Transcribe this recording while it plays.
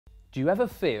Do you ever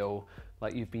feel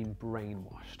like you've been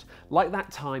brainwashed? Like that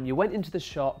time you went into the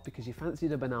shop because you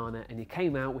fancied a banana and you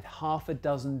came out with half a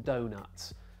dozen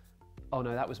donuts. Oh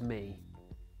no, that was me.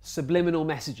 Subliminal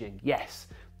messaging, yes,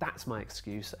 that's my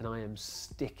excuse and I am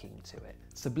sticking to it.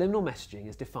 Subliminal messaging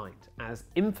is defined as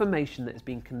information that is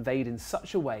being conveyed in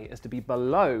such a way as to be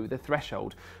below the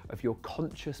threshold of your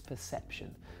conscious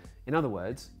perception. In other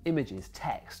words, images,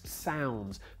 text,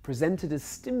 sounds presented as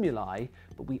stimuli,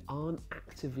 but we aren't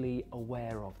actively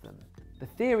aware of them. The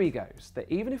theory goes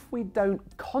that even if we don't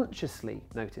consciously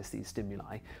notice these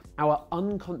stimuli, our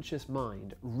unconscious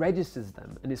mind registers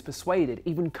them and is persuaded,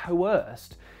 even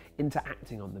coerced, into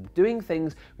acting on them, doing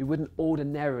things we wouldn't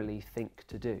ordinarily think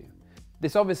to do.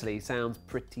 This obviously sounds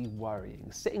pretty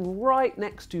worrying, sitting right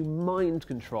next to mind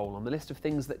control on the list of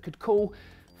things that could call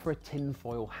for a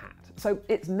tinfoil hat. So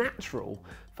it's natural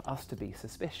for us to be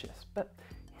suspicious, but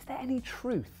is there any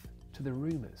truth to the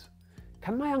rumours?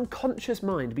 Can my unconscious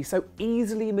mind be so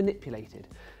easily manipulated?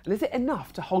 And is it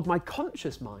enough to hold my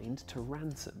conscious mind to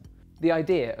ransom? The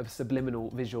idea of subliminal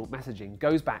visual messaging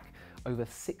goes back over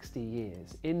 60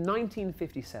 years. In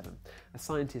 1957, a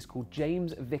scientist called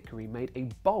James Vickery made a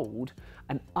bold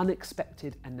and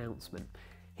unexpected announcement.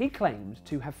 He claimed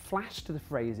to have flashed the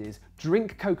phrases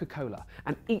 "drink Coca-Cola"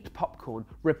 and "eat popcorn"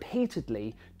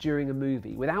 repeatedly during a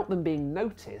movie without them being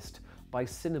noticed by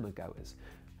cinema goers.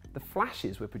 The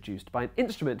flashes were produced by an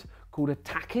instrument called a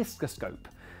tachyscope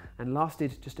and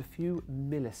lasted just a few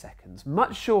milliseconds,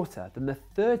 much shorter than the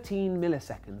 13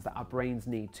 milliseconds that our brains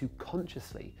need to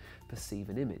consciously perceive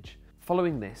an image.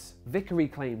 Following this, Vickery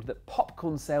claimed that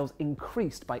popcorn sales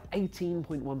increased by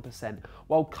 18.1%,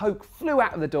 while Coke flew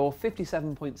out of the door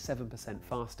 57.7%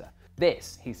 faster.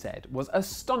 This, he said, was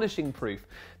astonishing proof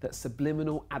that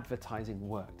subliminal advertising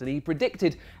worked, and he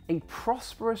predicted a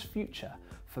prosperous future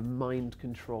for mind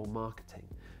control marketing.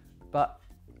 But,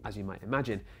 as you might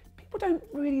imagine, people don't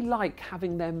really like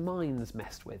having their minds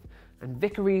messed with, and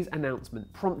Vickery's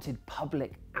announcement prompted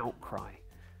public outcry.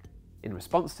 In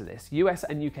response to this, US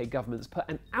and UK governments put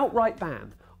an outright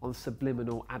ban on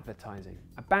subliminal advertising,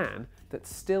 a ban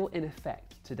that's still in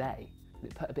effect today. And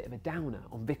it put a bit of a downer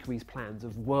on Vickery's plans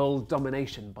of world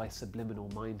domination by subliminal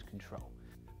mind control.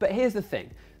 But here's the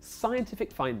thing,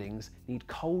 scientific findings need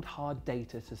cold hard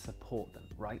data to support them,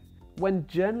 right? When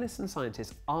journalists and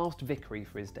scientists asked Vickery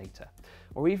for his data,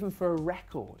 or even for a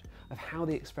record of how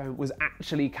the experiment was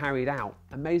actually carried out,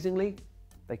 amazingly,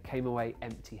 they came away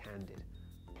empty-handed.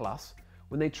 Plus,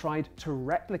 when they tried to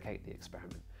replicate the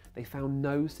experiment, they found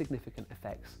no significant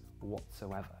effects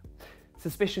whatsoever.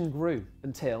 Suspicion grew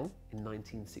until, in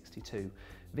 1962,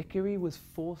 Vickery was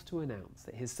forced to announce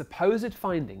that his supposed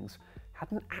findings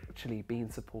hadn't actually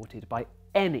been supported by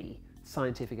any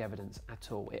scientific evidence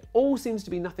at all. It all seems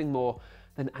to be nothing more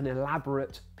than an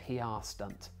elaborate PR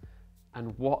stunt.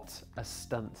 And what a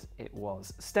stunt it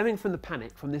was. Stemming from the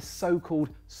panic from this so-called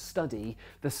study,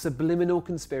 the subliminal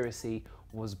conspiracy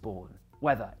was born.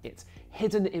 Whether it's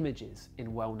hidden images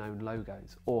in well-known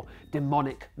logos or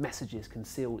demonic messages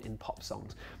concealed in pop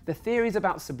songs, the theories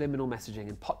about subliminal messaging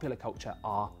in popular culture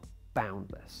are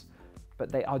boundless.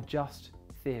 But they are just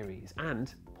theories,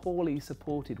 and poorly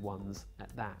supported ones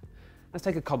at that. Let's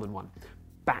take a common one.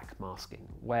 Backmasking,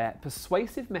 where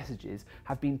persuasive messages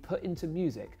have been put into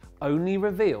music only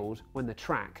revealed when the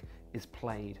track is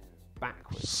played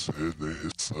backwards.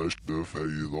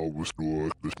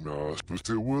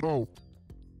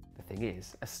 The thing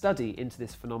is, a study into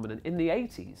this phenomenon in the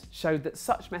 80s showed that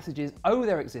such messages owe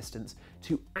their existence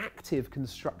to active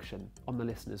construction on the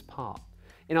listener's part.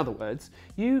 In other words,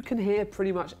 you can hear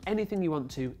pretty much anything you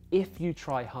want to if you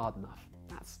try hard enough.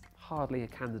 That's hardly a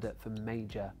candidate for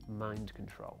major mind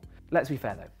control. Let's be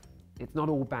fair though, it's not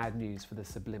all bad news for the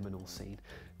subliminal scene.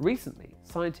 Recently,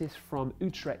 scientists from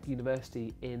Utrecht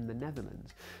University in the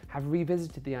Netherlands have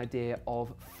revisited the idea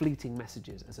of fleeting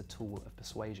messages as a tool of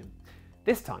persuasion.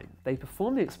 This time, they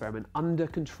performed the experiment under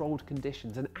controlled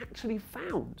conditions and actually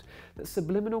found that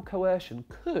subliminal coercion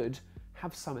could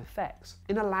have some effects.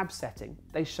 In a lab setting,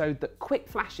 they showed that quick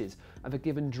flashes of a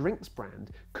given drinks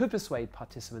brand could persuade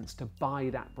participants to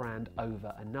buy that brand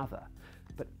over another,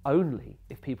 but only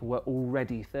if people were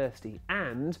already thirsty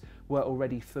and were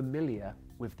already familiar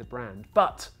with the brand,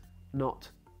 but not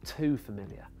too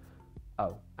familiar.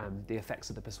 Oh, and the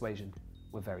effects of the persuasion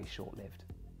were very short-lived.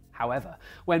 However,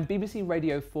 when BBC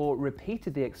Radio 4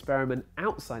 repeated the experiment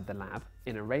outside the lab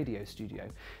in a radio studio,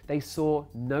 they saw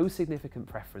no significant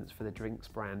preference for the drinks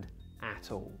brand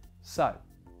at all. So,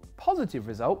 positive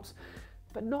results,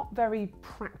 but not very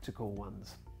practical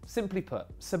ones. Simply put,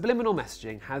 subliminal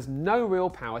messaging has no real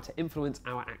power to influence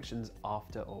our actions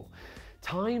after all.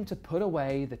 Time to put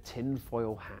away the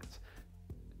tinfoil hat.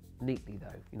 Neatly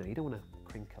though, you don't want to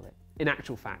crinkle it. In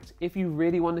actual fact, if you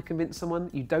really want to convince someone,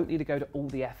 you don't need to go to all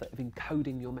the effort of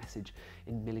encoding your message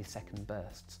in millisecond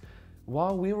bursts.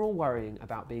 While we were all worrying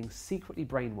about being secretly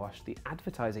brainwashed, the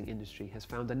advertising industry has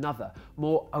found another,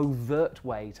 more overt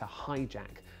way to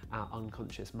hijack our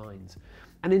unconscious minds.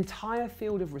 An entire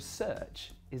field of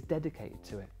research is dedicated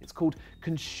to it. It's called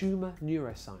consumer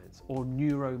neuroscience or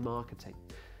neuromarketing.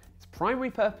 Its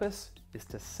primary purpose is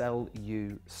to sell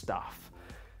you stuff.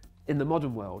 In the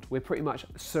modern world, we're pretty much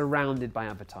surrounded by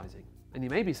advertising, and you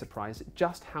may be surprised at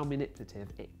just how manipulative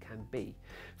it can be.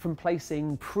 From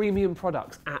placing premium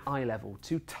products at eye level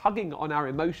to tugging on our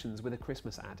emotions with a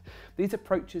Christmas ad, these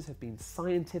approaches have been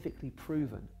scientifically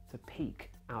proven to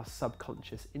pique our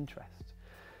subconscious interest.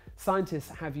 Scientists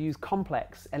have used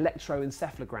complex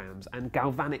electroencephalograms and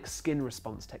galvanic skin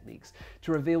response techniques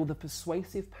to reveal the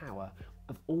persuasive power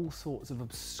of all sorts of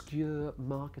obscure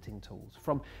marketing tools,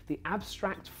 from the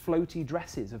abstract floaty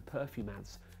dresses of perfume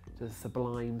ads to the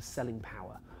sublime selling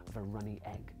power of a runny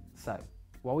egg. So,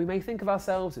 while we may think of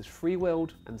ourselves as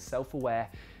free-willed and self-aware,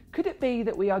 could it be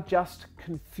that we are just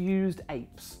confused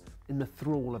apes in the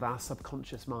thrall of our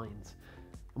subconscious minds?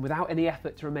 And without any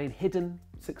effort to remain hidden,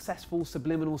 successful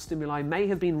subliminal stimuli may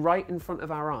have been right in front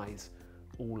of our eyes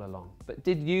all along. But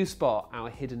did you spot our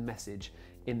hidden message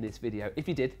in this video? If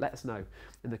you did, let us know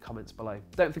in the comments below.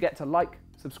 Don't forget to like,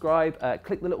 subscribe,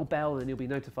 click the little bell, and you'll be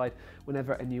notified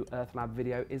whenever a new Earth Lab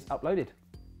video is uploaded.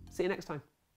 See you next time.